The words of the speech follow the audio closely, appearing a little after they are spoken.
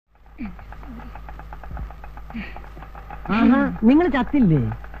നിങ്ങൾ ചത്തില്ലേ?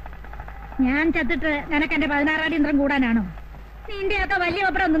 ഞാൻ ചത്തിട്ട് നിനക്ക് എന്റെ 16 അടി യന്ത്രം കൂടാനാണോ? നിന്റെയൊക്കെ വലിയ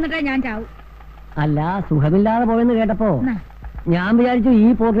ഒപ്പരം നിന്നിട്ടേ ഞാൻ ചാവും. അല്ല, സുഖമില്ലാതെ പോയെന്ന് കേട്ടപ്പോ ഞാൻ വിചാരിച്ചു ഈ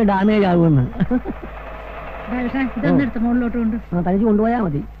പോക്ക് ഡാമേജ് ആകുമെന്ന്. ഇതൊന്നെടുത്ത് മുകളിലോട്ട് കൊണ്ട് തനിച്ച് കൊണ്ടുപോയാ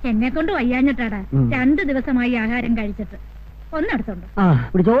മതി. എന്നെ കൊണ്ട് വയ്യാഞ്ഞിട്ടാടാ. 2 ദിവസമായി ആഹാരം കഴിച്ചിട്ട്. ഒന്നെടുത്തോണ്ട്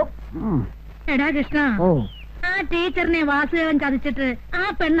പിടിച്ചോ. എടാ കൃഷ്ണ, ആ ടീച്ചറിനെ വാസുദേവൻ ചതിച്ചിട്ട് ആ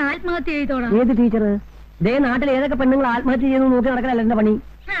പെണ്ണ് ആത്മഹത്യ ചെയ്തോളാം. ഏത് ടീച്ചർ? ദേ നാട്ടിൽ ഏതൊക്കെ പെണ്ണുങ്ങൾ ആത്മഹത്യ ചെയ്യുന്നു നോക്കി നടക്കലല്ല എന്റെ പണി.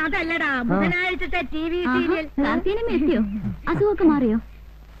 അതല്ലടാ, ബുധനാഴ്ചത്തെ TV സീരിയൽ. എത്തിയോ? അസുഖമൊക്കെ മാറിയോ?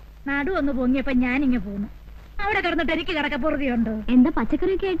 നടു ഒന്ന് പൊങ്ങിയപ്പോ ഞാനിങ്ങ പോന്നു. അവിടെ കിടന്നിട്ട് എനിക്ക് കിടക്കപ്പുറതിയുണ്ടോ? എന്താ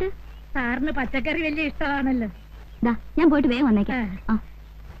പച്ചക്കറിയൊക്കെ ആയിട്ട്? സാറിന് പച്ചക്കറി വലിയ ഇഷ്ടമാണല്ലോ. ഞാൻ പോയിട്ട് വേഗം വന്നേക്കാം.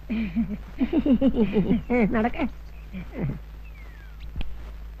 നടക്കേ.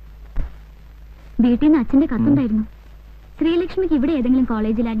 വീട്ടിൽ നിന്ന് അച്ഛന്റെ കത്തുണ്ടായിരുന്നു. ശ്രീലക്ഷ്മിക്ക് ഇവിടെ ഏതെങ്കിലും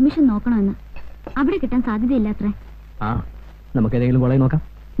കോളേജിൽ അഡ്മിഷൻ നോക്കണമെന്ന്. അവിടെ കിട്ടാൻ സാധ്യതയില്ലാത്രേ. നമുക്ക് ഏതെങ്കിലും കോളേജ് നോക്കാം.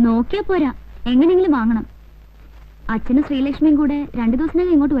 നോക്കിയാ പോരാ, എങ്ങനെയെങ്കിലും വാങ്ങണം. അച്ഛനും ശ്രീലക്ഷ്മിയും കൂടെ 2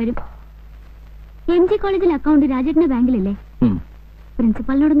 ദിവസത്തിനകം ഇങ്ങോട്ട് വരും. MG കോളേജിൽ അക്കൗണ്ട് രാജേട്ടന്റെ ബാങ്കിലല്ലേ?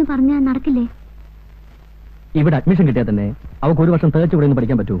 പ്രിൻസിപ്പലിനോടൊന്ന് പറഞ്ഞാൽ നടക്കില്ലേ? ഇവിടെ അഡ്മിഷൻ കിട്ടിയാൽ തന്നെ അവർക്ക് 1 വർഷം തേച്ച് ഇവിടെ നിന്ന്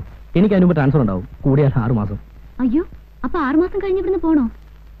പഠിക്കാൻ പറ്റൂ. എനിക്ക് അതിന് മുമ്പ് ട്രാൻസ്ഫർ ഉണ്ടാവും, കൂടിയാൽ 6 മാസം. അയ്യോ, അപ്പൊ 6 മാസം കഴിഞ്ഞ് ഇവിടുന്ന് പോണോ?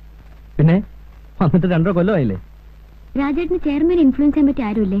 പിന്നെ വന്നിട്ട് 2 കൊല്ലമായില്ലേ. രാജേട്ടന് ചെയർമാൻ ഇൻഫ്ലുവൻസ് ചെയ്യാൻ പറ്റിയ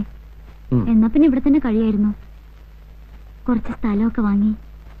ആരുമില്ലേ? എന്നാ പിന്നെ ഇവിടെ തന്നെ കഴിയായിരുന്നു. കുറച്ച് സ്ഥലമൊക്കെ വാങ്ങി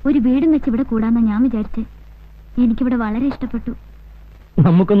ഒരു വീടും വെച്ച് ഇവിടെ കൂടാന്നാ ഞാൻ വിചാരിച്ചേ. എനിക്കിവിടെ വളരെ ഇഷ്ടപ്പെട്ടു.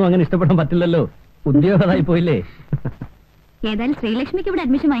 നമുക്കൊന്നും അങ്ങനെ ഇഷ്ടപ്പെടാൻ പറ്റില്ലല്ലോ, ഉദ്യോഗമായി പോയില്ലേ. ഏതായാലും ശ്രീലക്ഷ്മിക്ക് ഇവിടെ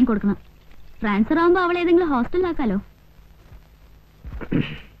അഡ്മിഷൻ വാങ്ങിക്കൊടുക്കണം. ട്രാൻസ്ഫർ ആവുമ്പോ അവളെ ഏതെങ്കിലും ഹോസ്റ്റലിലാക്കാലോ.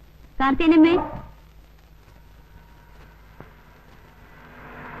 കാർത്തിയനമ്മേ,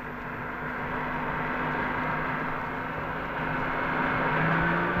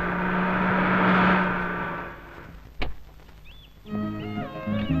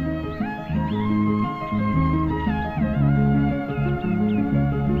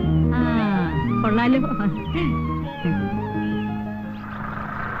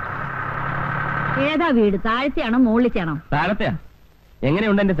 ഏതാ വീട്? താഴത്തെയാണോ മുകളിലത്തെയാണോ? താഴത്തെയാ.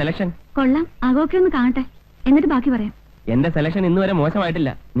 എങ്ങനെയുണ്ട് എന്റെ സെലക്ഷൻ? കൊള്ളാം. ആകോക്കെ ഒന്ന് കാണട്ടെ, എന്നിട്ട് ബാക്കി പറയാം. എന്റെ സെലക്ഷൻ ഇന്ന് വരെ മോശമായിട്ടില്ല,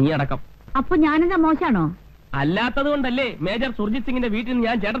 നീ അടക്കം. അപ്പൊ ഞാനെന്താ മോശമാണോ? അല്ലാത്തത് കൊണ്ടല്ലേ മേജർ സുർജിത് സിംഗിന്റെ വീട്ടിൽ നിന്ന്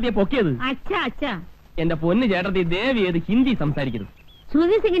ഞാൻ ചേട്ടത്തിയെ പൊക്കിയത്. അച്ഛാ എന്റെ പൊന്ന് ചേട്ടത്തി, ദേവി ഏത് ഹിന്ദി സംസാരിക്കരുത്.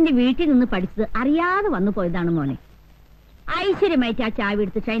 സുർജിത് സിംഗിന്റെ വീട്ടിൽ നിന്ന് പഠിച്ചത് അറിയാതെ വന്നു പോയതാണ് മോനെ. ഐശ്വര്യമായിട്ട് ആ ചാവി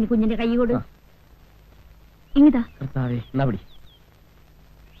എടുത്ത് ഷൈനി കുഞ്ഞിന്റെ കൈ കൊടു. ഇങ്ങിതാ. എന്നാ പിടി.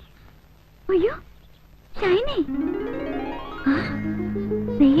 അയ്യോ ഷൈനി,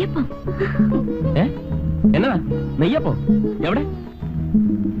 നെയ്യപ്പം. എന്നതാ നെയ്യപ്പോ? എവിടെ?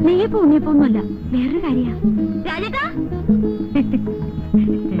 നെയ്യപ്പം ഉണ്ണിയപ്പൊന്നുമല്ല, വേറൊരു കാര്യ. രാജേട്ടാ,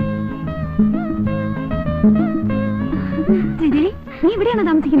 ശ്രീദേവി നീ ഇവിടെയാണോ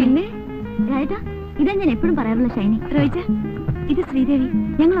താമസിക്കുന്നത്? രാജേട്ടാ, ഇതാ ഞാൻ എപ്പോഴും പറയാറുള്ള ഷൈനി. റോയിച്ച, ഇത് ശ്രീദേവി,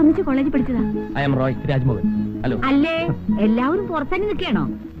 ഞങ്ങൾ ഒന്നിച്ച് കോളേജിൽ പഠിച്ചതാ. I am Roy Rajmohan. Hello. അല്ലേ എല്ലാവരും പുറത്തന്നെ നിൽക്കണോ?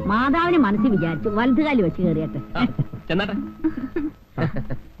 മാതാവിനെ മനസ്സിൽ വിചാരിച്ചു വലതുകാലി വെച്ച് കയറിയട്ടെ. ചെന്നാട്ടെ.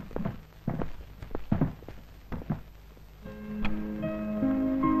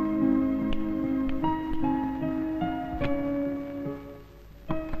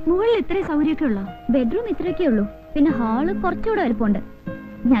 മുകളിൽ ഇത്രയും സൗകര്യമൊക്കെ ഉള്ളോ? ബെഡ്റൂം ഇത്രയൊക്കെ ഉള്ളൂ, പിന്നെ ഹാള് കുറച്ചുകൂടെ വലുപ്പമുണ്ട്.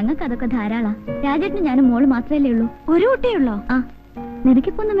 ഞങ്ങൾക്ക് അതൊക്കെ ധാരാളാ. രാജേട്ടന് ഞാനും മോള് മാത്രമല്ലേ ഉള്ളൂ. ഒരു കുട്ടിയേ ഉള്ളോ? ആ.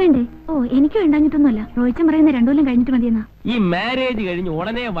 നിനക്കിപ്പോ ഒന്നും വേണ്ടേ? ഓ, എനിക്ക് വേണ്ടാഞ്ഞിട്ടൊന്നുമല്ല. റോയിച്ചൻ പറയുന്ന 2 കൊല്ലം കഴിഞ്ഞിട്ട് മതിയെന്നാ. ഈ മാരേജ് കഴിഞ്ഞ്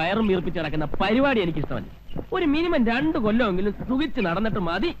ഉടനെ വയറും വീർപ്പിച്ച് നടക്കുന്ന പരിപാടി എനിക്ക് ഇഷ്ടമല്ല. ഒരു മിനിമം 2 കൊല്ലമെങ്കിലും സുഖിച്ച് നടന്നിട്ട്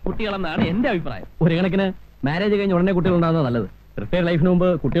മതി കുട്ടികളെന്നാണ് എന്റെ അഭിപ്രായം. ഒരു കണക്കിന് മാരേജ് കഴിഞ്ഞ് ഉടനെ കുട്ടികൾ ഉണ്ടാകുന്നത് നല്ലത്. റിട്ടയർ ലൈഫിന് മുമ്പ്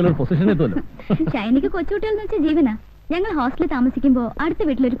കുട്ടികളൊരു പൊസിഷൻ എത്തുമല്ലോ. ഷൈനിക്ക് കൊച്ചുകുട്ടികളെന്ന് വെച്ചാൽ ജീവനാ. ഞങ്ങൾ ഹോസ്റ്റലിൽ താമസിക്കുമ്പോ അടുത്ത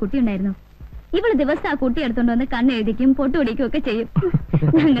വീട്ടിലൊരു കുട്ടി ഉണ്ടായിരുന്നു. ഇവള് ദിവസം ആ കുട്ടി എടുത്തോണ്ട് വന്ന് കണ്ണെഴുതിക്കും പൊട്ടുപിടിക്കും ഒക്കെ ചെയ്യും.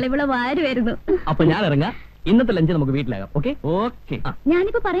 ഞങ്ങൾ ഇവിടെ വാരുമായിരുന്നു. അപ്പൊ ഞാൻ ഇറങ്ങാം. ഇന്നത്തെ ലഞ്ച് നമുക്ക് വീട്ടിലാകാം. Okay okay.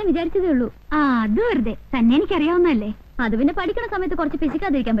 ഞാനിപ്പോ പറയാൻ വിചാരിച്ചതേ ഉള്ളൂ. അത് വെറുതെ തന്നെ എനിക്കറിയാവുന്നല്ലേ. അത് പിന്നെ പഠിക്കണ സമയത്ത് കുറച്ച്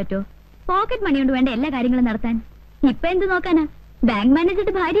പിശിക്കാതിരിക്കാൻ പറ്റുമോ? പോക്കറ്റ് മണി കൊണ്ട് വേണ്ട എല്ലാ കാര്യങ്ങളും നടത്താൻ. ഇപ്പൊ എന്ത് നോക്കാനാ? ബാങ്ക്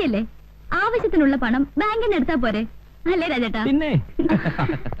മാനേജറുടെ ഭാര്യയല്ലേ. ആവശ്യത്തിനുള്ള പണം ബാങ്കിൽ നിന്ന് എടുത്താ പോരെ, അല്ലേ രാജേട്ടാ? പിന്നെ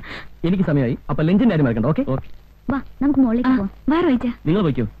എനിക്ക് സമയമായി. അപ്പൊ ലഞ്ചിന്റെ കാര്യം മറക്കണ്ട. Okay okay. വാ, നമുക്ക് മോളിലേക്ക് പോവാം. വാ റോയിച്ച. നിങ്ങൾ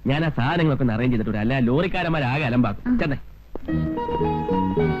പോയിക്കോ, ഞാൻ ആ സാധനങ്ങളൊക്കെ ഒന്ന് അറേഞ്ച് ചെയ്തിട്ട് അല്ല ലോറിക്കാരന്മാരാകെ അലമ്പാക്കും. ചെന്നേ.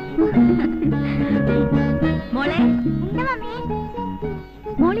 മോളെ,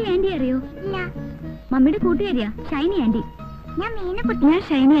 മോളി ആന്റി അറിയോ? മമ്മിയുടെ കൂട്ടുകാരിയാ ഷൈനി ആന്റി. ഞാൻ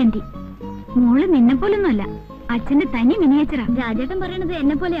ഷൈനി ആന്റി. മോള് നിന്നെ പോലൊന്നുമല്ല, അച്ഛന്റെ തനി മിനിയേച്ചറാ. രാജേട്ടൻ പറയണത്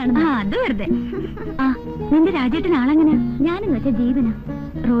എന്നെ പോലെയാണ്. അത് വെറുതെ. ആ, നിന്റെ രാജേട്ടൻ ആളെങ്ങനെയാ? ഞാനെന്ന് വെച്ചാ ജീവനാ.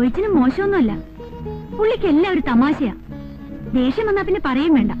 റോയിച്ചിനും മോശമൊന്നുമല്ല. പുള്ളിക്ക് എല്ലാം ഒരു തമാശയാ. ദേഷ്യം വന്നാ പിന്നെ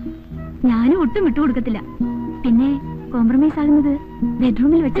പറയും വേണ്ട. ഞാനും ഒട്ടും വിട്ടുകൊടുക്കത്തില്ല. പിന്നെ കോംപ്രമൈസ് ആകുന്നത്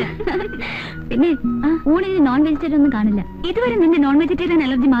ബെഡ്റൂമിൽ വെച്ച്. പിന്നെ ഊണിന് നോൺ വെജിറ്റേറിയൻ ഒന്നും കാണില്ല. ഇതുവരെ നിന്റെ നോൺ വെജിറ്റേറിയൻ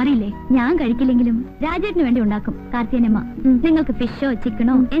അലർജി മാറിയില്ലേ? ഞാൻ കഴിക്കില്ലെങ്കിലും രാജേട്ടിന് വേണ്ടി ഉണ്ടാക്കും. കാർത്തിയനമ്മ നിങ്ങൾക്ക് ഫിഷോ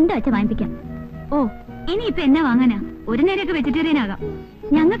ചിക്കനോ എന്താ വെച്ചാ വാങ്ങിപ്പിക്കാം. ഓ ഇനിയിപ്പൊ എന്നാ വാങ്ങാനാ? ഒരു നേരമൊക്കെ വെജിറ്റേറിയൻ ആകാം.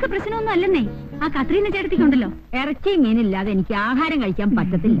 ഞങ്ങൾക്ക് പ്രശ്നമൊന്നും അല്ലെന്നേ. ആ കത്രീന ചേട്ടത്തിക്കുണ്ടല്ലോ. ഇറച്ചി മീനില്ലാതെ എനിക്ക് ആഹാരം കഴിക്കാൻ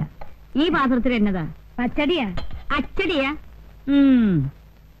പറ്റത്തില്ല. ഈ പാത്രത്തിൽ എന്നതാ? പച്ചടിയാ? അച്ചടിയാ?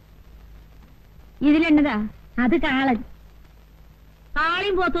 ഇതിലെന്നതാ? അത് കാളൻ.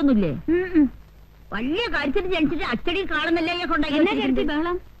 കാളിയും പോത്തൊന്നുമില്ലേ? വലിയ കാര്യത്തിന് ജനിച്ചിട്ട് അച്ചടിയും കാളുന്നല്ലേ കൊണ്ടാക്കി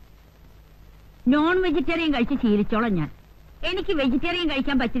ബഹളം? നോൺ വെജിറ്റേറിയൻ കഴിച്ച് ശീലിച്ചോളാം ഞാൻ. എനിക്ക് വെജിറ്റേറിയൻ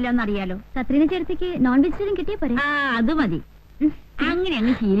കഴിക്കാൻ പറ്റില്ല എന്നറിയാലോ. കത്രീന ചേട്ടത്തിക്ക് നോൺ വെജിറ്റേറിയൻ കിട്ടിയ പോരെ? ആ അത് മതി. അങ്ങനെ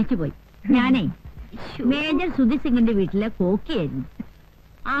അങ്ങ് ശീലിച്ചു പോയി. ഞാനേ മേജർ സുധി സിംഗിന്റെ വീട്ടിലെ കോക്കിയായിരുന്നു.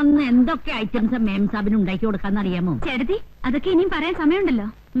 അന്ന് എന്തൊക്കെ ഐറ്റംസ് മേം സാബിന് ഉണ്ടാക്കി കൊടുക്കാന്നറിയാമോ? ചേട്ടത്തി അതൊക്കെ ഇനിയും പറയാൻ സമയമുണ്ടല്ലോ.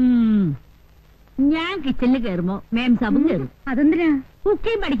 ഞാൻ കിച്ചണിൽ കയറുമ്പോ മേം സാബും കയറും. അതെന്തിനാ?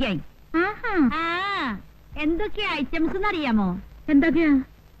 കുക്കിംഗ് പഠിക്കാൻ. എന്തൊക്കെ ഐറ്റംസ് എന്നറിയാമോ? എന്തൊക്കെയാ?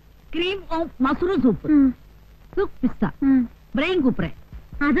 Cream of masoor soup, സുക്ക് pista, brain കൂപ്രെ.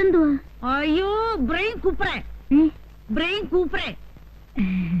 അതെന്തുവാ? അയ്യോ ബ്രെയിൻ കൂപ്രെ, ബ്രെയിൻ കൂപ്രെ,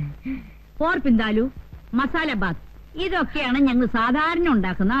 പോർ പിന്താലു, മസാല ബാത്ത്. ഇതൊക്കെയാണ് ഞങ്ങൾ സാധാരണ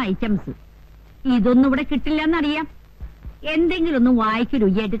ഉണ്ടാക്കുന്ന ഐറ്റംസ്. ഇതൊന്നും ഇവിടെ കിട്ടില്ലെന്നറിയാം. എന്തെങ്കിലും ഒന്നും വായിക്ക്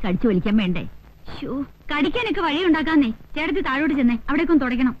രുചിയായിട്ട് കടിച്ചു വലിക്കാൻ വേണ്ടേ? കടിക്കാനൊക്കെ വഴി ഉണ്ടാക്കാന്നേ. ചേട്ടത്തി താഴോട്ട് ചെന്നേ, അവിടേക്കും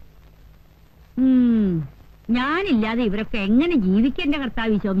തുടയ്ക്കണം. ഞാനില്ലാതെ ഇവരൊക്കെ എങ്ങനെ ജീവിക്കേണ്ട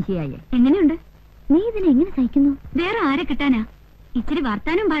കർത്താവ് ശോമിശിയായ? എങ്ങനെയുണ്ട്? നീ ഇതിനെ എങ്ങനെ സഹിക്കുന്നു? വേറെ ആരെ കിട്ടാനാ? ഇച്ചിരി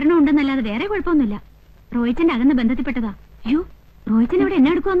വർത്താനും ഭരണവും ഉണ്ടെന്നല്ലാതെ വേറെ കുഴപ്പമൊന്നുമില്ല. റോഹിച്ചന്റെ അകന്ന ബന്ധത്തിൽപ്പെട്ടതാ. അയ്യോ റോഹിച്ചൻ ഇവിടെ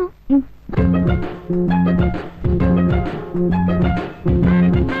എന്നെ എടുക്കുവാന്നോ?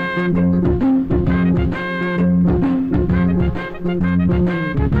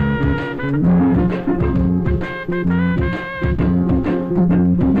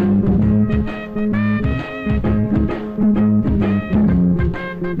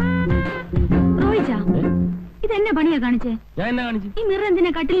 റോഹിച്ച ഇതെന്നെ പണിയാ കാണിച്ചേ? ഞാൻ എന്നാ കാണിച്ചു? ഈ മിറർ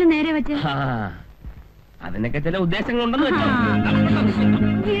എന്തിനാ കട്ടിലിന് നേരെ വെച്ച്? അതിനൊക്കെ ചില ഉദ്ദേശങ്ങളുണ്ടെന്ന്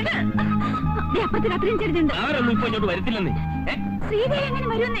അപ്പുറത്ത് അത്രയും ചെറുതുണ്ട്. അവരൊന്നും ഇപ്പൊ ഇങ്ങോട്ട് വരത്തില്ലെന്നേ. ശ്രീദേവി എങ്ങനെ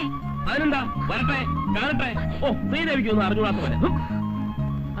വരുന്നേ? അതിനെന്താ, വരട്ടെ കാണട്ടെ. ഓ ശ്രീദേവിക്ക് ഒന്നും അറിഞ്ഞുകൂടാത്ത പോലെ.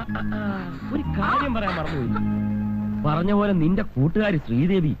 ഒരു കാര്യം പറയാൻ മറന്നുപോയി. പറഞ്ഞ പോലെ നിന്റെ കൂട്ടുകാരി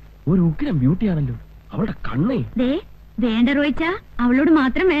ശ്രീദേവി ഒരു ഉഗ്രം ബ്യൂട്ടിയാണല്ലോ. അവളുടെ കണ്ണേ വേണ്ട റോയിച്ച, അവളോട്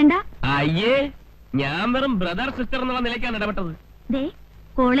മാത്രം വേണ്ട. അയ്യേ, ഞാൻ വെറും ബ്രദർ സിസ്റ്റർ എന്നുള്ള നിലയ്ക്കാണ് ഇടപെട്ടത്.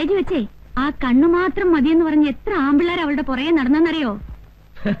 കോളേജ് വെച്ചേ ആ കണ്ണു മാത്രം മതിയെന്ന് പറഞ്ഞ് എത്ര ആമ്പിള്ളേർ അവളുടെ പുറകെ നടന്നെന്നറിയോ?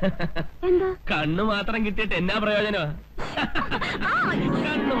 എന്താ കണ്ണു മാത്രം കിട്ടിയിട്ട് എന്നാ പ്രയോജനമാ?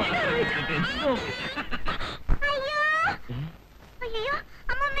 കണ്ണു മാത്രം കിട്ടിയിട്ട്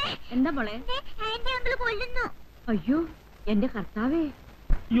എന്താ മോളെ? അയ്യോ എന്റെ കർത്താവേ.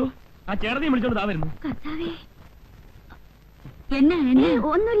 അയ്യോ ആ ചേട്ടനെ വിളിച്ചോണ്ട് താ വരുന്നു. കർത്താവേ എന്നെ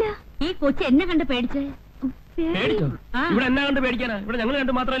ഒന്നുമില്ല. ഈ കൊച്ചു എന്നെ കണ്ട് പേടിച്ചേ? പേടിച്ചോ? ഇവിടെ എന്നാ കണ്ട് പേടിക്കാനാ? ഇവിടെ ഞങ്ങൾ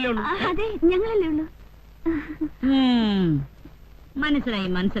കണ്ട് മാത്രല്ലേ ഉള്ളൂ. അതെ ഞങ്ങളല്ലേ ഉള്ളൂ. മനസ്സിലായി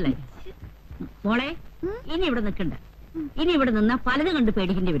മനസ്സിലായി മോളെ. ഇനി ഇവിടെ നിൽക്കണ്ട. ഇനി ഇവിടെ നിന്നാ പലതും കണ്ട്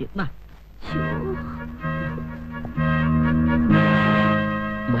പേടിക്കേണ്ടി വരും. വാ.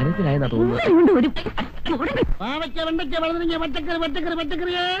 മനസ്സിലായെന്നാ തോന്നുന്നു.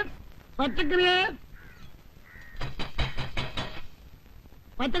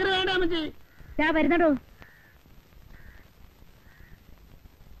 പച്ചക്കറി വേണ്ട അമ്മച്ചി. വരുന്നടോ.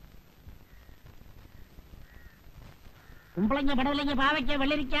 കുമ്പളങ്ങ, പടവലങ്ങ, പാവയ്ക്ക,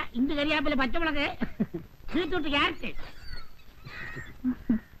 വെള്ളരിക്ക, ഇഞ്ചി, കരിയാപ്പില, പച്ചമുളക്, ബീറ്റ്റൂട്ട്, ക്യാരറ്റ്.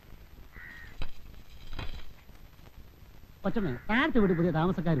 കൊച്ചമ്മ താഴത്തെ വീട് പുതിയ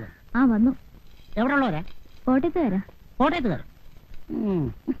താമസക്കാർ വന്നു. എവിടെ ഉള്ളവരാ? കോട്ടയത്തുകാരാ. കോട്ടയത്തുകാർ.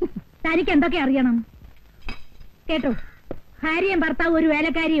 തനിക്ക് എന്തൊക്കെ അറിയണം കേട്ടോ? ഭാര്യയും ഭർത്താവും ഒരു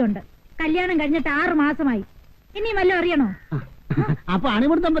വേലക്കാരിയും ഉണ്ട്. കല്യാണം കഴിഞ്ഞിട്ട് 6 മാസമായി. ഇനിയും വല്ലതും അറിയണോ? അപ്പൊ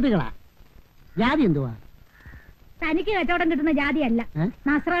അണിമുടി ദമ്പതികളാ? ജാതി എന്തുവാ? തനിക്ക് കച്ചവടം കിട്ടുന്ന ജാതിയല്ല,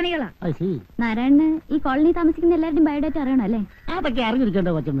 നസ്രാണികളാ. നാരായണന് ഈ കോളനി താമസിക്കുന്ന എല്ലാവരുടെയും ബയോഡേറ്റ അറിയണം അല്ലേ? അതൊക്കെ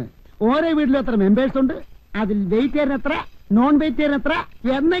അറിഞ്ഞിരിക്കണ്ടോ കൊച്ചമ്മ? ഓരോ വീട്ടിലും എത്ര മെമ്പേഴ്സ് ഉണ്ട്, അതിൽ വെജിറ്റേറിയൻ എത്ര, നോൺ വെജിറ്റേറിയൻ എത്ര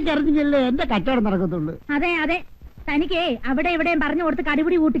എന്നൊക്കെ അറിഞ്ഞില്ലേ എന്റെ കച്ചവടം നടക്കത്തുള്ളൂ. അതെ അതെ, തനിക്ക് അവിടെ ഇവിടെയും പറഞ്ഞു കൊടുത്ത്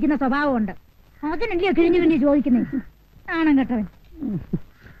കടിപിടി കൂട്ടിക്കുന്ന സ്വഭാവമുണ്ട്. അതിനല്ലേ കിഴിഞ്ഞു കിഴിഞ്ഞ് ചോദിക്കുന്നേ? ആണം കേട്ടവൻ.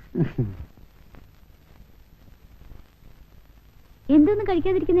 എന്തൊന്നും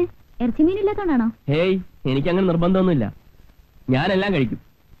കഴിക്കാതിരിക്കുന്നേ? ഇറച്ചി മീനില്ലാത്തോണ്ടാണോ? ഹേയ്, എനിക്കങ്ങനെ നിർബന്ധമൊന്നുമില്ല. ഞാനെല്ലാം കഴിക്കും.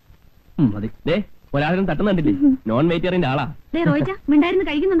 മതി. ഒരാളും തട്ടുന്നുണ്ടില്ലേ? നോൺ വെജിറ്റേറിയന്റെ ആളാ. മിണ്ടായിരുന്നു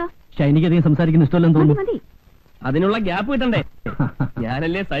കഴിക്കുന്നുണ്ടോ? എനിക്കധികം സംസാരിക്കുന്ന ഇഷ്ടമല്ലെന്ന് തോന്നുന്നു. അതിനുള്ള ഗ്യാപ്പ് കിട്ടണ്ടേ?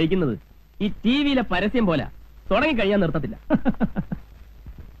 ഞാനല്ലേ സഹിക്കുന്നത്. ഈ ടിവിയിലെ പരസ്യം പോലെ തുടങ്ങി കഴിയാൻ നിർത്തത്തില്ല.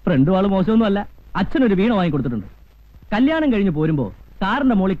 ഫ്രണ്ട് ആള് മോശമൊന്നും അല്ല. അച്ഛനൊരു വീണ വാങ്ങി കൊടുത്തിട്ടുണ്ട്. കല്യാണം കഴിഞ്ഞ് പോരുമ്പോ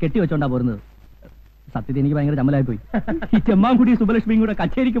കാറിന്റെ മോളിൽ കെട്ടി വെച്ചോണ്ടാ പോരുന്നത്. സത്യത്തിൽ എനിക്ക് ഭയങ്കര ചമ്മലായി പോയി. ഈ ചെമ്മാൻകുടി സുബലക്ഷ്മിയും കൂടെ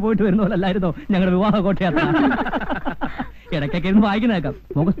കച്ചേരിക്ക് പോയിട്ട് വരുന്ന പോലെ അല്ലായിരുന്നോ ഞങ്ങളുടെ വിവാഹ കോട്ടയാത്ര. ഇടയ്ക്കൊക്കെ ഇരുന്ന് വായിക്കുന്നേക്കാം,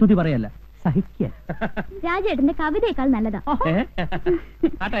 മുഖസ്തുതി പറയല്ല, സഹിക്കുക. രാജേട്ടന്റെ കവിതയേക്കാൾ നല്ലതാ.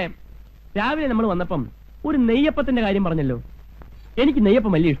 ആട്ടെ, രാവിലെ നമ്മൾ വന്നപ്പം ഒരു നെയ്യപ്പത്തിന്റെ കാര്യം പറഞ്ഞല്ലോ. എനിക്ക്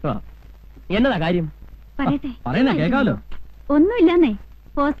നെയ്യപ്പം വലിയ ഇഷ്ടമാണ്. എന്നതാ കാര്യം? പറയട്ടെ? പറയുന്ന കേൾക്കാമല്ലോ. ഒന്നുമില്ലാന്നേ,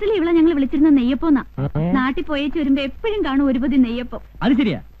 ഹോസ്റ്റലിൽ ഇവിടെ ഞങ്ങൾ വിളിച്ചിരുന്ന നെയ്യപ്പോന്നാ. നാട്ടിൽ പോയേച്ച് വരുമ്പോ എപ്പോഴും കാണും ഒരുപതി നെയ്യപ്പം. അത്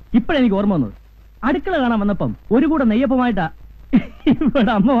ശരിയാ. ഇപ്പഴെനിക്ക് ഓർമ്മ വന്നത്, അടുക്കള കാണാൻ വന്നപ്പം ഒരു കൂടെ നെയ്യപ്പമായിട്ടാ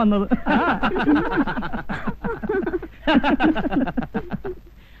ഇവിടെ അമ്മ വന്നത്.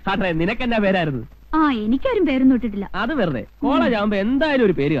 ആട്ടെ, നിനക്കെന്നാ പേരായിരുന്നു? എനിക്കാരും പേരൊന്നും ഇട്ടിട്ടില്ല. അത് വെറുതെ. കോളേജ് ആവുമ്പോ എന്തായാലും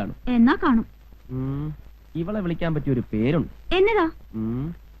ഒരു പേര് കാണും. എന്നാ കാണും. ഇവളെ വിളിക്കാൻ പറ്റിയ ഒരു പേരുണ്ട്. എന്നതാ?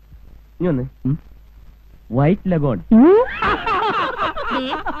 ഇനി വന്ന്. White leghorn.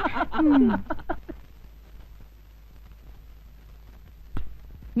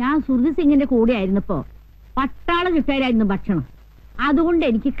 ഞാൻ സുഹൃത് സിംഗിന്റെ കൂടെ ആയിരുന്നപ്പോ പട്ടാള ചുറ്റായിരുന്നു ഭക്ഷണം. അതുകൊണ്ട്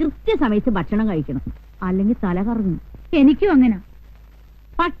എനിക്ക് കൃത്യസമയത്ത് ഭക്ഷണം കഴിക്കണം, അല്ലെങ്കിൽ തല കറങ്ങും. എനിക്കും അങ്ങനെ.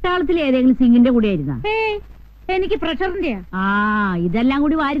 പട്ടാളത്തിൽ ഏതെങ്കിലും സിംഗിന്റെ കൂടെ ആയിരുന്ന? എനിക്ക് പ്രഷറിന്റെയാ. ഇതെല്ലാം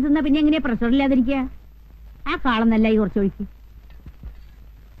കൂടി വാരി തിന്ന പിന്നെ എങ്ങനെയാ പ്രഷറില്ലാതിരിക്കുക? ആ കാളന്നല്ല ഈ കുറച്ചൊഴിക്ക്.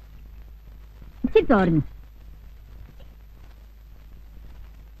 ഇച്ചിരി തോരഞ്ഞു.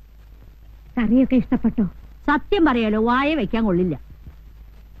 കറിയൊക്കെ ഇഷ്ടപ്പെട്ടോ? സത്യം പറയാലോ, വായ വെക്കാൻ കൊള്ളില്ല.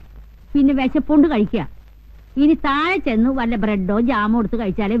 പിന്നെ വിശപ്പുണ്ട് കഴിക്കുക. ഇനി താഴെ ചെന്ന് വല്ല ബ്രെഡോ ജാമോ എടുത്ത്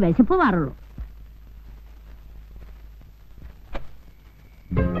കഴിച്ചാലേ വിശപ്പ് മാറുള്ളൂ.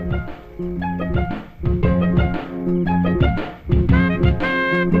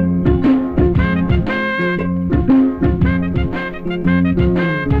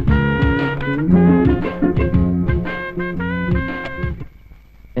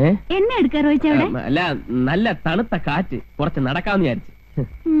 എന്നെ എടുക്കാ റോയിച്ചവിടെ? അല്ല, നല്ല തണുത്ത കാറ്റ്, കുറച്ച് നടക്കാന്ന് വിചാരിച്ചു.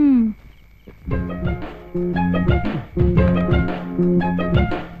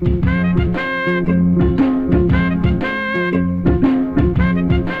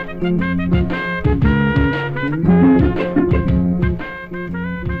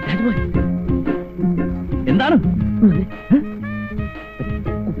 എന്താണ്?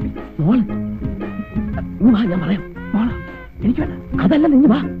 ഞാൻ പറയാം. എനിക്ക് വേണ്ട, അതല്ല, നീ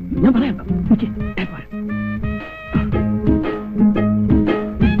വാ, ഞാൻ പറയാം.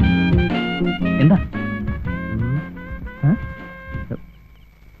 എന്താ?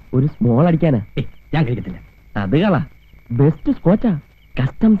 ഒരു സ്മോൾ അടിക്കാനാ. ഞാൻ കഴിക്കത്തില്ല. അത് കളാ, ബെസ്റ്റ് സ്കോച്ചാ,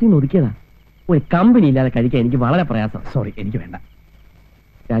 കസ്റ്റംസിന്ന് ഒതുക്കിയതാ. ഒരു കമ്പനി ഇല്ലാതെ കഴിക്കാൻ എനിക്ക് വളരെ പ്രയാസം. സോറി, എനിക്ക് വേണ്ട.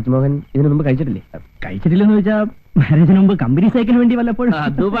 രാജ്മോഹൻ ഇതിനു മുമ്പ് കഴിച്ചിട്ടില്ലേ? കഴിച്ചിട്ടില്ലെന്ന് വെച്ചാ മാരേജിന് മുമ്പ് കമ്പനി സൈക്കിന് വേണ്ടി വല്ലപ്പോഴും.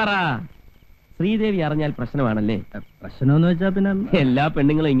 അത് പറ. ശ്രീദേവി അറിഞ്ഞാൽ പ്രശ്നമാണല്ലേ? പ്രശ്നമെന്ന് വെച്ചാ പിന്നെ എല്ലാ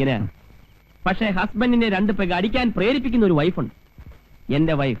പെണ്ണുങ്ങളും ഇങ്ങനെയാ. പക്ഷെ ഹസ്ബൻഡിനെ 2 പെഗ് അടിക്കാൻ പ്രേരിപ്പിക്കുന്ന ഒരു വൈഫുണ്ട്.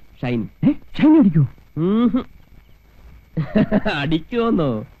 എന്റെ വൈഫ് ഷൈനി. ഷൈനി അടിക്കൂ?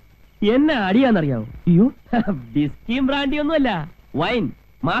 അടിക്കുമെന്നോ? എന്നെ അടിയാന്നറിയാവോ? അയ്യോ, ബിസ്കിയും ബ്രാൻഡിയൊന്നുമല്ല, വൈൻ,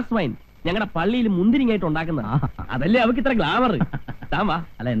 മാസ് വൈൻ. ഞങ്ങളുടെ പള്ളിയിൽ മുന്തിരിങ്ങായിട്ട് ഉണ്ടാക്കുന്ന. അതല്ലേ അവർക്ക് ഇത്ര ഗ്ലാമർ. താവാ.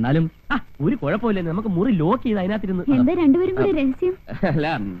 അല്ല, എന്നാലും ഒരു കുഴപ്പമില്ല, നമുക്ക് മുറി ലോക്ക് ചെയ്ത് അതിനകത്തിരുന്ന്. എന്താ രണ്ടുപേരും കൂടി രഹസ്യം? അല്ല,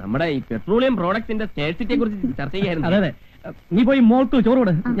 നമ്മുടെ ഈ പെട്രോളിയം പ്രോഡക്ട്സിന്റെ സ്കേഴ്സിറ്റിയെ കുറിച്ച് ചർച്ച ചെയ്യായിരുന്നു. അതെ, നീ പോയി മോൾക്ക് ചോറ്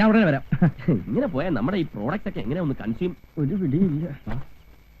കൊടു, ഞാൻ ഉടനെ വരാം. ഇങ്ങനെ പോയാൽ നമ്മുടെ ഈ പ്രോഡക്റ്റ് ഒക്കെ എങ്ങനെ ഒന്ന് കൺസ്യൂം? ഒരു പിടിയില്ല.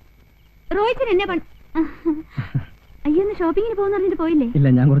 റോയിച്ചൻ എന്നെ അയ്യോ, ഷോപ്പിങ്ങിന് പോകുന്ന പറഞ്ഞിട്ട് പോയില്ലേ? ഇല്ല,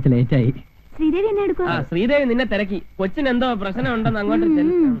 ഞാൻ കുറച്ച് ലേറ്റ് ആയി. ശ്രീദേവി എന്നെ എടുക്കുക? ശ്രീദേവി നിന്നെ തിരക്കി. കൊച്ചിന് എന്തോ പ്രശ്നം ഉണ്ടെന്ന് അങ്ങോട്ട്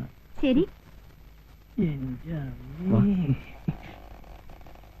ചെല്ലും. ശരി.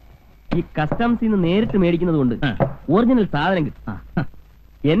 ഈ കസ്റ്റംസിൽ നിന്ന് നേരിട്ട് മേടിക്കുന്നത് കൊണ്ട് ഒറിജിനൽ സാധനം കിട്ടും.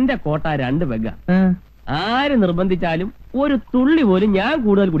 എന്റെ കോട്ട 2 പെഗ്ഗ. ആര് നിർബന്ധിച്ചാലും ഒരു തുള്ളി പോലും ഞാൻ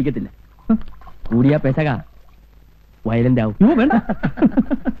കൂടുതൽ കുടിക്കത്തില്ല. കൂടിയാ പെസക വയലന്റ് ആവും. വേണ്ട.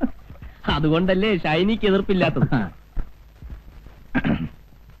 അതുകൊണ്ടല്ലേ ഷൈനിക്ക് എതിർപ്പില്ലാത്തത്.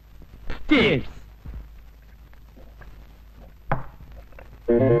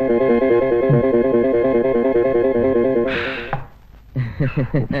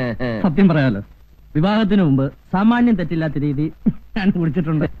 സത്യം പറയാലോ, വിവാഹത്തിന് മുമ്പ് സാമാന്യം തെറ്റില്ലാത്ത രീതി ഞാൻ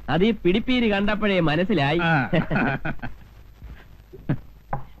കുടിച്ചിട്ടുണ്ട്. അത് ഈ പിടിപ്പീര് കണ്ടപ്പോഴേ മനസ്സിലായി.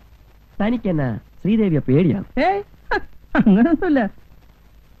 തനിക്കെന്നാ ശ്രീദേവിയെ പേടിയാണ്? അങ്ങനൊന്നുമില്ല.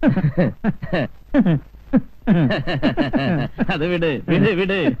 അത് വിട് വിട്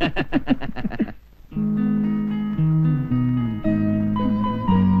വിട്.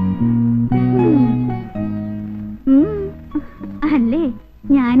 അല്ലേ,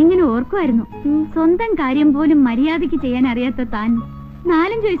 ഞാനിങ്ങനെ ഓർക്കുമായിരുന്നു, സ്വന്തം കാര്യം പോലും മര്യാദയ്ക്ക് ചെയ്യാൻ അറിയാത്ത താൻ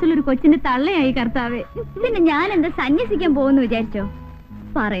 4-5 വയസ്സുള്ള ഒരു കൊച്ചിന്റെ തള്ളയായി കർത്താവേ. പിന്നെ ഞാൻ എന്താ സന്യസിക്കാൻ പോകുന്നു വിചാരിച്ചോ?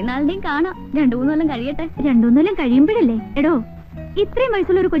 പറയുന്ന ആളുടെയും കാണാം. 2-3 കൊല്ലം കഴിയട്ടെ. 2-3 കൊല്ലം കഴിയുമ്പോഴല്ലേ? എടോ, ഇത്രയും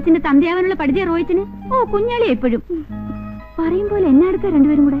വയസ്സുള്ള ഒരു കൊച്ചിന്റെ തന്തയാവാനുള്ള പഠിതിയ റോയിച്ചിന്. ഓ, കുഞ്ഞാളി എപ്പോഴും പറയും പോലെ എന്നെ അടുക്ക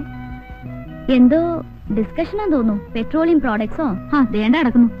രണ്ടുപേരും കൂടെ. എന്തോ ഡിസ്കഷനാന്ന് തോന്നുന്നു. പെട്രോളിയം പ്രോഡക്ട്സോ? ദേണ്ട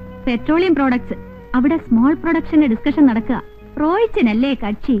നടക്കുന്നു. Petroleum products. അവിടെ സ്മോൾ പ്രൊഡക്ഷന്റെ ഡിസ്കഷൻ നടക്കുക. റോയിച്ചനല്ലേ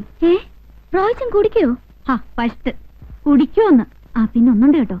കക്ഷി. റോയിച്ചൻ കുടിക്കോ? ഫസ്റ്റ് കുടിക്കുമെന്ന്. പിന്നെ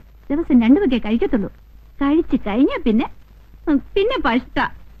ഒന്നുണ്ട് കേട്ടോ, ദിവസം 2 വകയെ കഴിക്കത്തുള്ളൂ. കഴിച്ചു കഴിഞ്ഞ പിന്നെ ഫസ്റ്റ.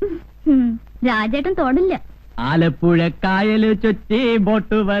 രാജേട്ടൻ തൊടില്ല. ആലപ്പുഴ കായല് ചുറ്റി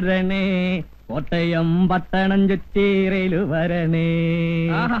ബോട്ട് വരണേ, കോട്ടയം പട്ടണം ചുറ്റി റെയില് വരണേ.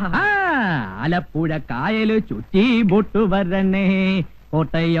 ആലപ്പുഴ കായല് ചുറ്റി ബോട്ട് വരണേ,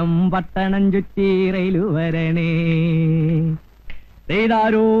 കോട്ടയം പട്ടണം ചുറ്റി റെയില് വരണേ.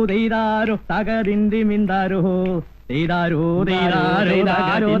 തെയ്താരോ തെയ്താരോ തകതിന്തി മിന്താരോ, തെയ്താരോ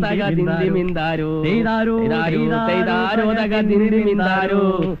തെയ്താരോ തകതിന്തി മിന്താരോ, തെയ്താരോ തെയ്താരോ തകതിന്തി മിന്താരോ,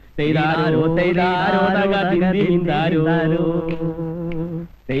 തെയ്താരോ തെയ്താരോ തകതിന്തി മിന്താരോ,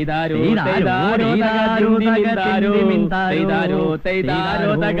 തെയ്താരോ തെയ്താരോ തകതിന്തി മിന്താരോ, തെയ്താരോ തെയ്താരോ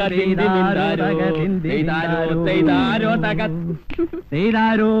തകതിന്തി മിന്താരോ, തെയ്താരോ തെയ്താരോ തക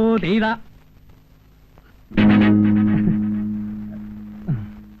തെയ്താരോ തെയ്താ.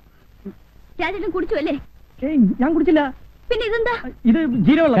 രാജേട്ടൻ കുടിച്ചു അല്ലേ? ഞാൻ കുടിച്ചില്ല. പിന്നെ ഇതെന്താ? ഇത്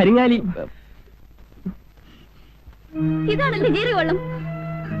ജീരവെള്ളം. കരിങ്ങാലി. ഇതാണല്ലേ ജീരവെള്ളം?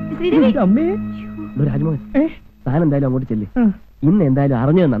 രാജ്മോഹൻ, താൻ എന്തായാലും അങ്ങോട്ട് ചെല്ല്. ഇന്ന് എന്തായാലും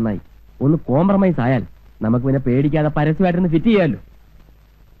അറിഞ്ഞത് നന്നായി. ഒന്ന് കോംപ്രമൈസ് ആയാൽ നമുക്ക് പിന്നെ പേടിക്കാതെ പരസ്യമായിട്ടൊന്ന് ഫിറ്റ് ചെയ്യാമല്ലോ.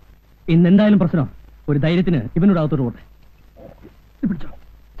 ഇന്ന് എന്തായാലും പ്രശ്നം. ഒരു ധൈര്യത്തിന് ഇവനോട് അകത്തോട്ട് പോട്ടെ.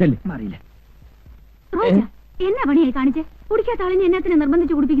 ചെല്ല്. മാറിയില്ല. എന്നാ പണിയായി കാണിച്ചേ? കുടിക്കാത്ത ആളിനെ എന്നാത്തിനെ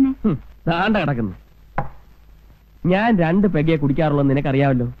നിർബന്ധിച്ച് കുടിപ്പിക്കുന്നേ? താണ്ട കിടക്കുന്നു. ഞാൻ 2 പെഗയെ കുടിക്കാറുള്ളൂ,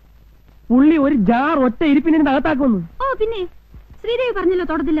 നിനക്കറിയാമല്ലോ. പുള്ളി ഒരു ജാർ ഒറ്റ ഇരിപ്പിനെ അകത്താക്കുന്നു. പിന്നെ ശ്രീദേവി പറഞ്ഞല്ലോ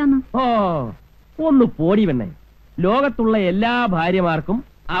തൊടത്തില്ലാന്ന്. ഒന്ന് പോടി പെണ്ണേ. ലോകത്തുള്ള എല്ലാ ഭാര്യമാർക്കും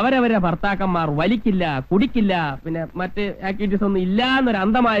അവരവരെ ഭർത്താക്കന്മാർ വലിക്കില്ല, കുടിക്കില്ല, പിന്നെ മറ്റ് ആക്ടിവിറ്റീസ് ഒന്നും ഇല്ല എന്നൊരു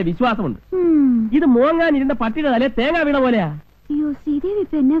അന്ധമായ വിശ്വാസമുണ്ട്. ഇത് മോങ്ങാനിരുന്ന പട്ടിയുടെ തലേ തേങ്ങ വീണ പോലെയാ. അയ്യോ, ശ്രീദേവി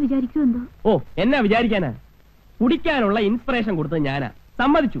ഇപ്പൊ എന്നാ വിചാരിക്കുമെന്തോ? എന്നാ വിചാരിക്കാനാ? കുടിക്കാനുള്ള ഇൻസ്പിറേഷൻ കൊടുത്തത് ഞാനാ,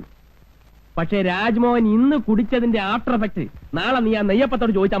 സമ്മതിച്ചു. പക്ഷേ രാജ്മോഹൻ ഇന്ന് കുടിച്ചതിന്റെ ആഫ്റ്റർ എഫക്ട് നാളെ നീ ആ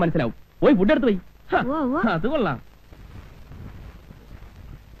നെയ്യപ്പത്തോട് ചോദിച്ചാൽ മനസ്സിലാവും. പോയി ഫുഡ് എടുത്ത് പോയി. അത് കൊള്ളാം.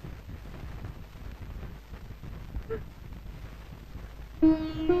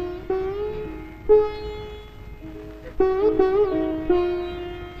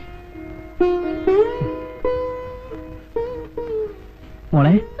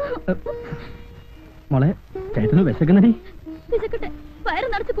 മോളെ മോളെ ചേട്ടന് വിശക്കുന്നടി. വിശക്കട്ടെ, വയറ്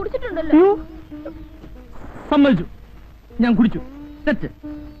നിറച്ച് കുടിച്ചിട്ടുണ്ടല്ലോ. സമ്മതിച്ചു, ഞാൻ കുടിച്ചു. തെറ്റ്.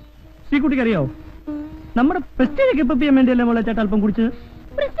 ശ്രീകുട്ടിക്ക് അറിയാവോ, നമ്മുടെ പ്രസ്റ്റേജ് കീപ്പ് ചെയ്യാൻ വേണ്ടിയല്ലേ മോളെ ചേട്ടൻ അല്പം കുടിച്ചത്?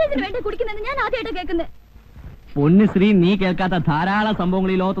 പ്രസ്റ്റേജിന് വേണ്ടി കുടിക്കുന്നത് ഞാൻ ആദ്യമായിട്ട് കേൾക്കുന്നത്. പൊന്നു ശ്രീ, നീ കേൾക്കാത്ത ധാരാളം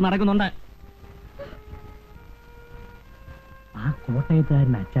സംഭവങ്ങൾ ഈ ലോകത്ത് നടക്കുന്നുണ്ട്. ആ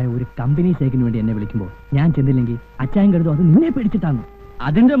കോട്ടയത്തുകാരൻ അച്ചായ ഒരു കമ്പനി സേക്കിന് വേണ്ടി എന്നെ വിളിക്കുമ്പോൾ ഞാൻ ചെന്നില്ലെങ്കിൽ അച്ചായൻ കരുതും അത് നിന്നെ പേടിച്ചിട്ടാണ്.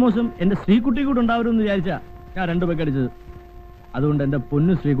 അതിന്റെ മോശം എന്റെ ശ്രീകുട്ടി കൂടെ ഉണ്ടാവരുമെന്ന് വിചാരിച്ചാ ഞാൻ 2 പേക്ക് അടിച്ചത്. അതുകൊണ്ട് എന്റെ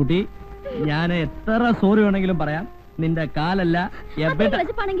പൊന്നു ശ്രീകുട്ടി, ഞാൻ എത്ര സോറി വേണമെങ്കിലും പറയാം. നിന്റെ കാലല്ല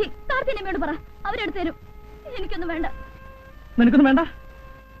പറ, അവരെടുത്ത് തരും. എനിക്കൊന്നും വേണ്ട. നിനക്കൊന്നും വേണ്ട?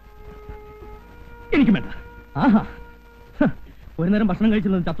 എനിക്കും വേണ്ട. ആഹാ, ഒരു നേരം ഭക്ഷണം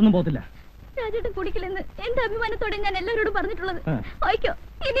കഴിച്ചത് ചത്തൊന്നും പോകത്തില്ല. രാജേട്ടൻ കുടിക്കില്ലെന്ന് എന്റെ അഭിമാനത്തോടെ ഞാൻ എല്ലാവരോടും പറഞ്ഞിട്ടുള്ളത്. അയക്കോ,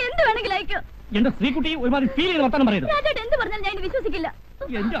 ഇനി എന്ത് വേണമെങ്കിലും അയക്കോ. എന്റെ ശ്രീകുട്ടി ഒരുമാതിരി ഫീൽ ചെയ്ത് വർത്താനം പറയുന്നത്. രാജേട്ടൻ എന്ത് പറഞ്ഞാലും ഞാൻ വിശ്വസിക്കില്ല.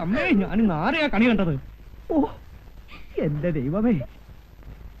 എന്റെ അമ്മേ, ഞാൻ ആരെയാ കണി കണ്ടത്? ഓ എന്റെ ദൈവമേ.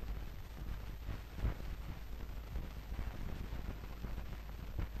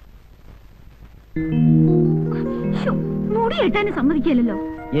 മുടി കെട്ടാനും സമ്മതിക്കില്ലല്ലോ.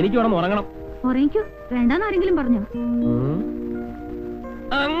 എനിക്ക് ഉടനെ ഉറങ്ങണം. ഉറങ്ങിക്കോ, വേണ്ടാന്ന് ആരെങ്കിലും പറഞ്ഞോ?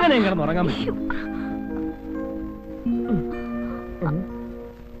 അങ്ങനെ കിടന്ന് ഉറങ്ങാൻ പറ്റും.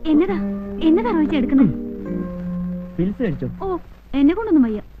 എന്നതാ എന്നതാ റോയിച്ച എടുക്കുന്നത്? പിൽസ് കഴിച്ചോ? ഓ, എന്നെ കൊണ്ടൊന്നും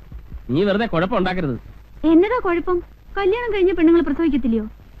വയ്യ. നീ വെറുതെ കുഴപ്പമുണ്ടാക്കരുത്. എന്നതാ കുഴപ്പം? കല്യാണം കഴിഞ്ഞ പെണ്ണുങ്ങൾ പ്രസവിക്കത്തില്ലയോ?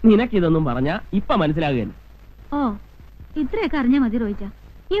 നിനക്കിതൊന്നും പറഞ്ഞാ ഇപ്പൊ മനസ്സിലാകുകയല്ല. ഓ, ഇത്രയൊക്കെ അറിഞ്ഞാ മതി റോയിച്ച.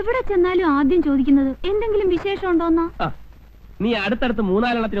 എവിടെ ചെന്നാലും ആദ്യം ചോദിക്കുന്നത് എന്തെങ്കിലും വിശേഷം ഉണ്ടോന്നാ. നീ അടുത്തടുത്ത്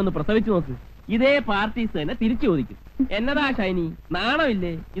 3-4 പ്രസവിച്ചു നോക്ക്. ഇതേ പാർട്ടീസ് തന്നെ തിരിച്ചു ചോദിക്കും. എന്നതാ ഷൈനി,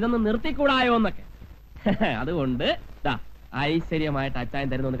 നാണമില്ലേ, ഇതൊന്ന് നിർത്തിക്കൂടായോ എന്നൊക്കെ. അതുകൊണ്ട് ഐശ്വര്യമായിട്ട് അച്ചായൻ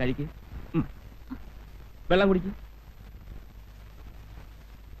തരുന്നൊന്ന് കഴിക്ക്. വെള്ളം കുടിക്ക്.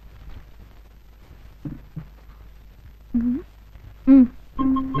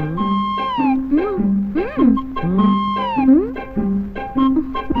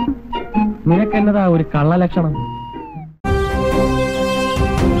 നിനക്കെന്നതാ ഒരു കള്ളലക്ഷണം?